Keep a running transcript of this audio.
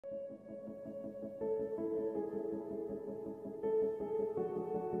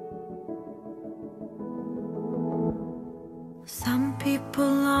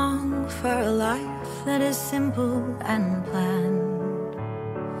for a life that is simple and planned,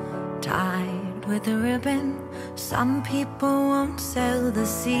 tied with a ribbon. Some people won't sail the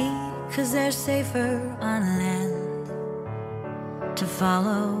sea 'cause they're safer on land. To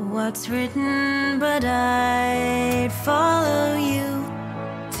follow what's written, but I'd follow you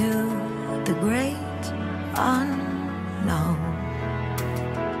to the great unknown,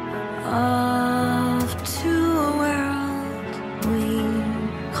 off to a world we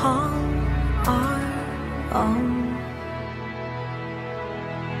call our own.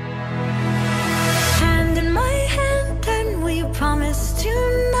 Hand in my hand and we promise to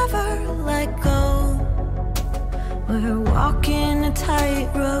never let go. We're walking a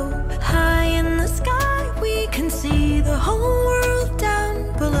tightrope, high in the sky we can see the whole world down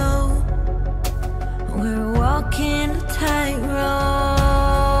below. We're walking a tightrope,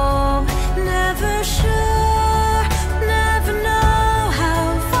 never sure, never know how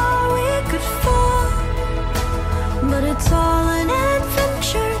far we could fall, but it's all an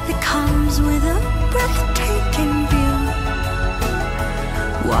adventure that comes with a breathtaking view.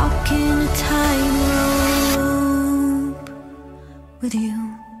 Walking a tightrope with you.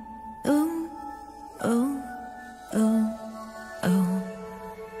 Ooh, ooh, ooh, ooh.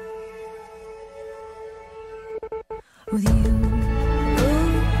 With you.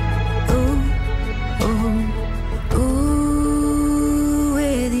 Ooh, ooh, ooh, ooh,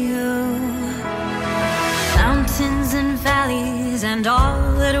 with you. Mountains and valleys and all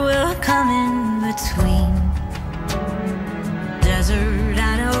that will come in between. Desert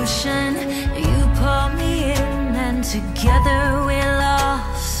and ocean, you pull me in, and together we're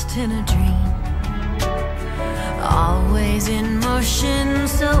lost in a dream. Always in motion,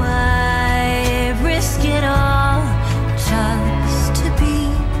 so I risk it all just to be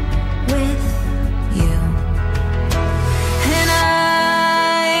with you. And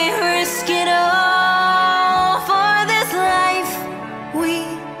I risk it all for this life we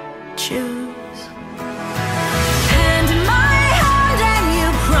choose. Hand in my hand and you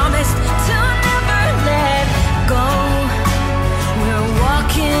promised to never let go. We're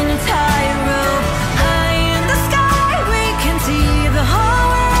walking a tightrope, high in the sky we can see the whole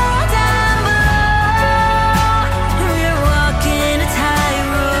world down below. We're walking a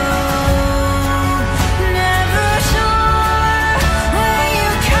tightrope, never sure where you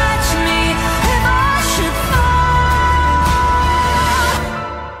catch me if I should fall.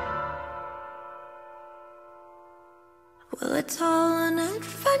 Well, it's all an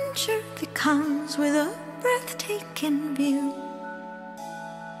adventure that comes with a breathtaking view.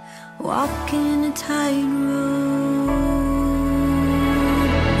 Walking a tightrope.